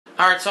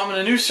Alright, so I'm in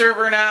a new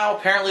server now.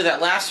 Apparently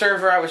that last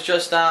server I was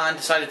just on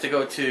decided to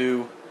go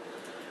to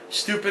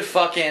stupid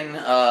fucking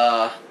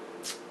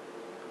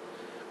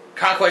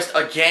Conquest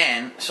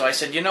again. So I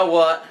said, you know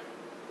what?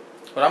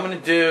 What I'm going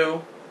to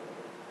do,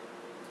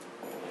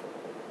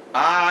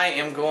 I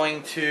am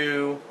going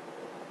to...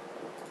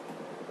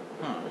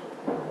 I'm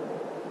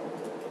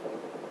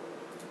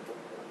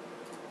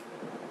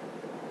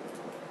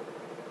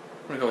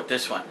going to go with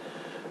this one.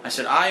 I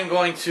said, I am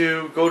going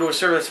to go to a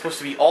server that's supposed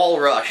to be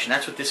all rush, and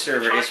that's what this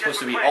server is, supposed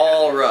to be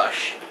all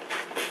rush.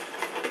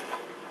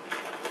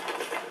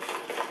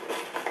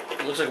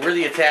 It looks like we're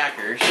the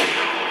attackers.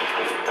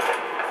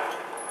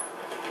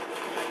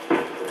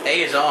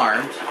 A is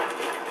armed.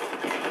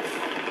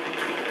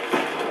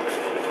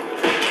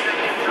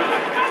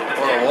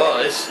 Or it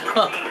was.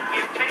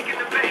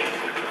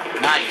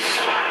 Nice.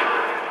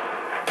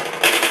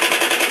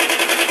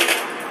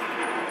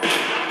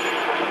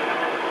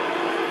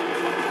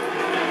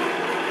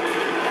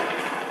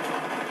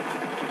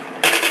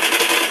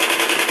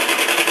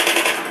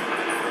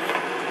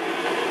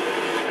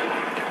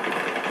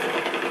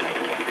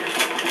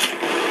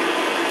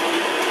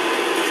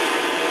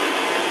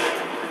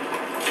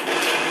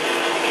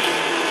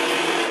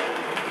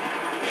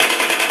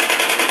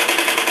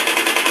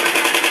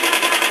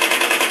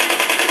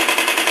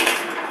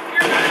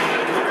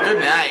 Good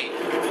night.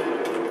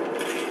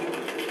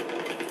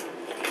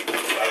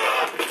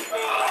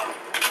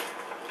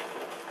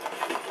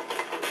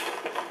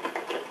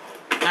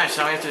 Alright,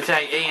 so we have to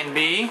attack A and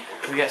B.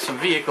 We got some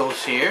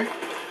vehicles here.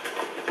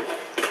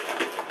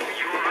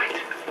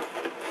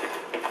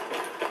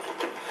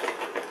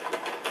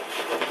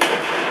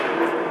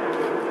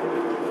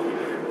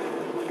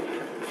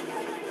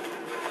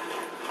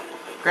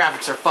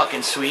 Graphics are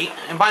fucking sweet.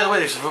 And by the way,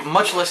 there's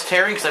much less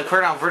tearing because I put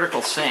it on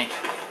vertical sync.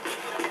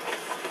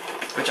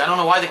 Which I don't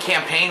know why the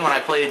campaign when I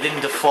played it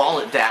didn't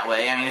default it that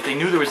way. I mean, if they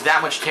knew there was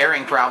that much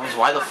tearing problems,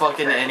 why the fuck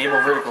didn't it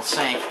enable vertical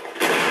sync?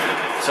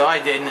 So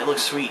I did, and it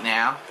looks sweet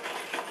now.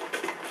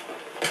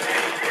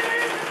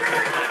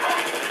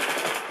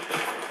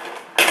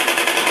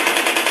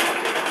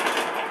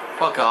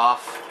 Fuck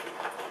off.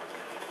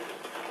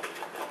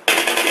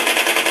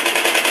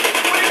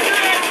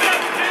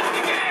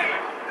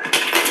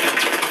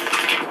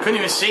 Couldn't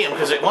even see him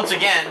because, once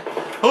again,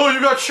 oh, you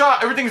got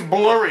shot, everything's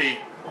blurry.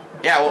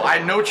 Yeah, well, I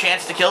had no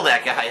chance to kill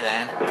that guy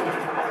then.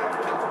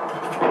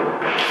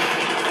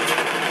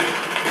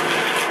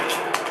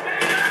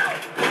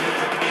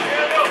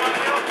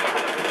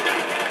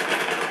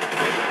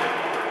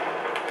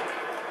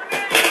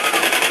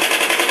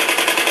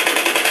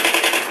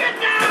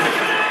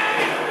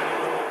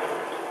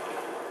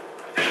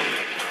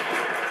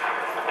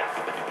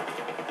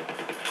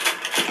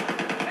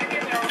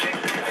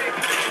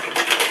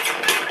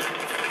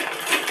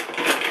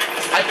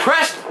 I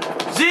pressed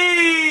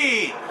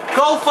Z!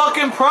 Go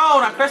fucking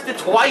prone! I pressed it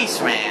twice,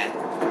 man.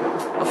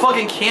 A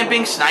fucking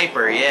camping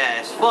sniper,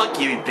 yes. Fuck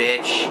you,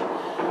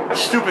 bitch.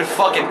 Stupid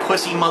fucking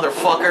pussy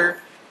motherfucker.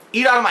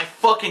 Eat out of my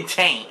fucking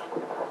taint.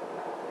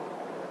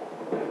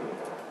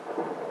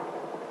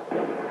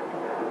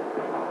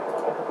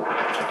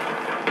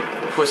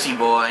 Pussy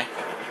boy.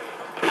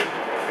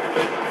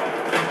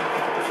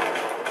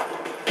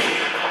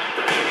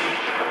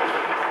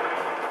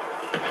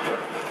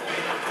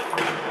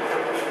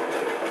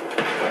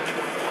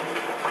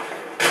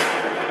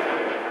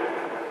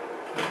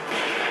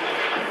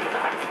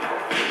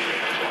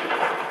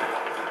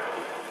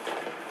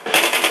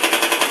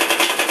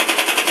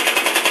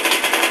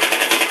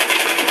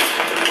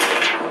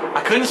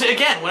 Couldn't see,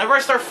 again, whenever I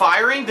start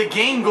firing, the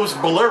game goes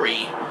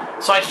blurry.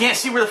 So I can't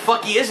see where the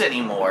fuck he is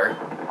anymore.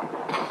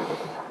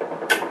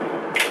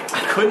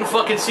 I couldn't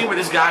fucking see where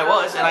this guy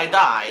was, and I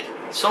died.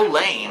 So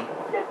lame.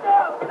 Get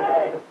down,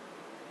 grenade!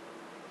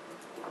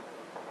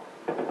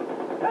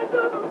 Heads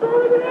up, I'm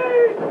throwing a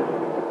grenade!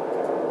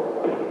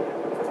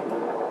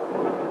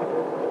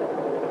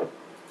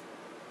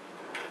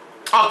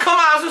 Oh, come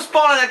on, I was just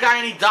spawning that guy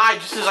and he died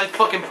just as I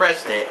fucking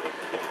pressed it.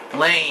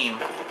 Lame.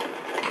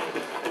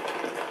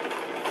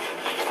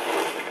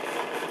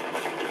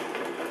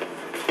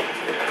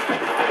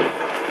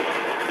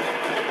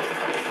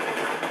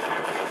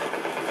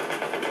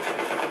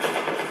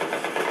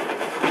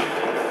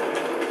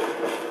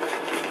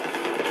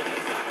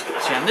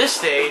 On this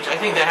stage, I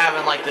think that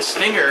having like the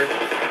Stinger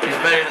is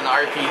better than the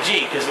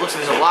RPG because it looks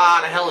like there's a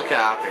lot of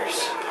helicopters.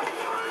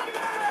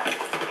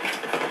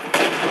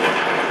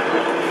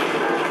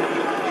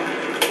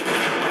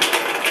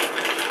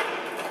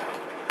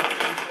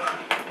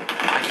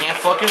 I can't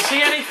fucking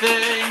see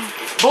anything.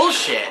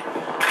 Bullshit.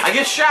 I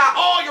get shot.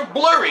 Oh, you're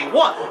blurry.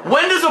 What?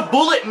 When does a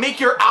bullet make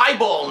your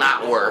eyeball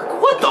not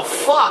work? What the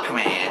fuck,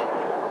 man?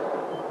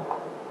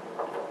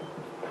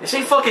 This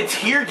ain't fucking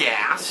tear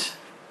gas.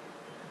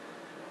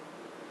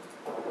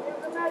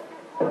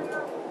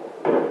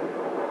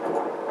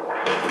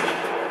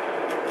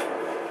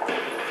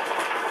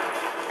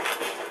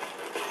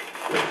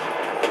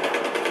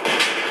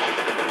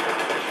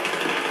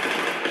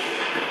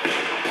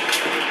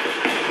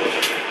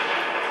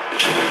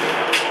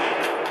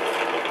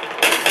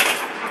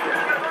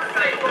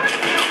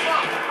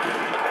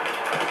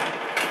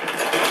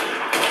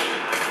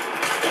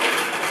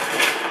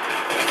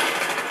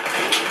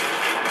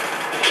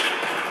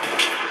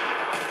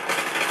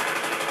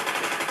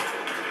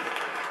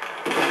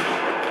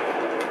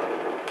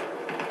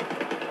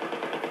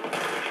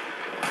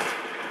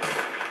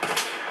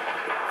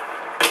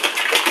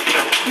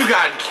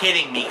 gotta be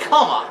kidding me.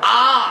 Come on.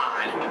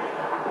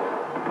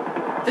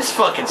 This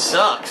fucking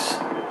sucks.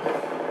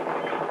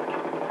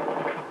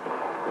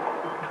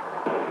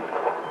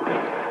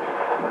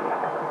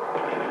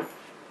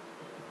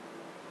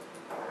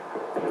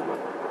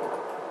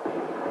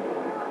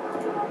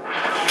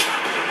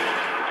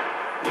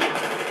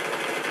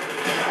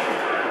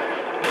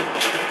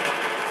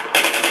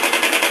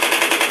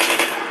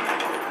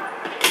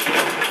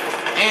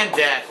 And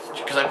death,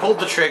 because I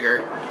pulled the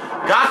trigger.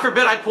 God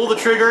forbid I pull the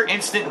trigger,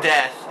 instant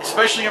death,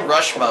 especially in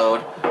rush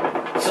mode.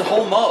 It's a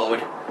whole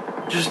mode.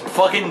 Just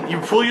fucking, you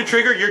pull your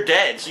trigger, you're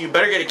dead, so you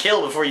better get a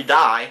kill before you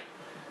die.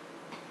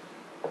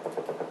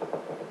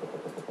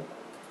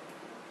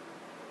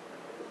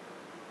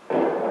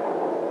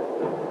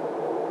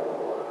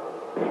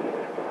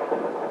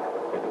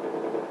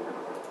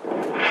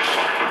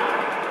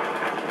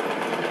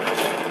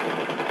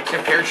 Just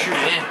gonna parachute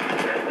it in.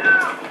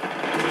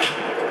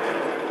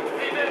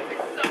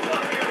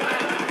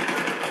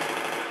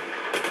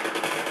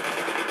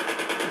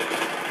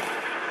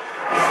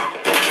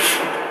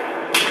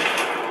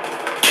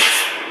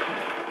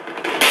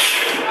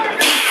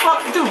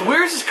 Dude,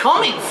 where's this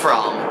coming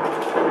from?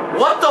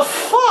 What the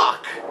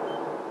fuck?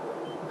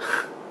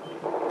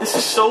 This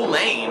is so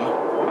lame.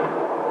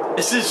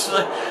 This is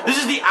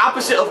the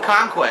opposite of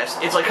Conquest.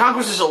 It's like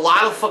Conquest is a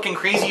lot of fucking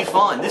crazy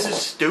fun. This is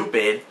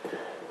stupid.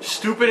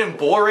 Stupid and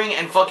boring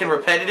and fucking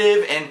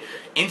repetitive and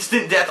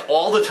instant death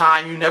all the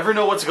time. You never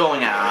know what's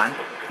going on.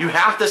 You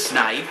have to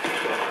snipe.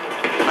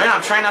 Right now,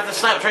 I'm trying not to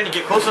snipe. I'm trying to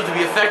get close enough to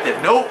be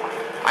effective. Nope.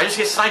 I just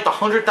get sniped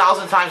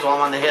 100,000 times while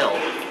I'm on the hill.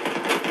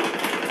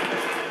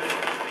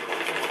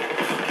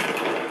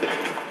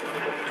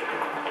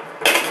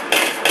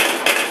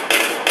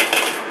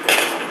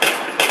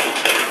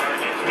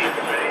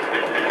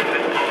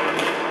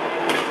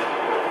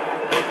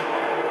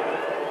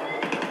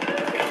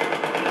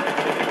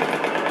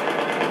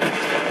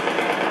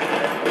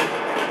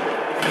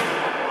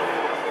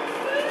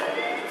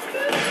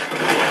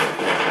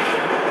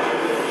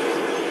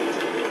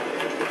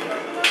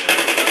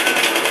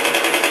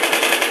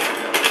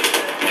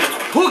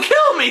 Who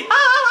killed me?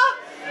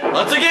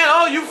 Once again,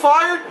 oh, you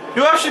fired?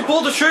 You actually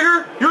pulled the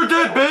trigger? You're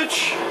dead,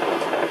 bitch.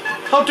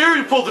 How dare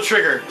you pull the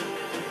trigger?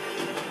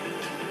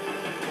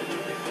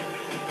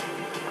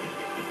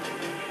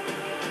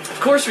 Of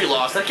course we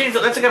lost. That's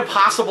like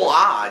impossible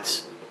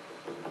odds.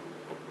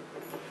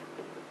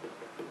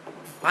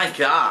 My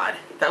God,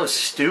 that was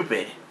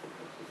stupid.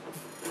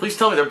 Please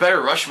tell me there are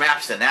better rush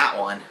maps than that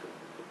one.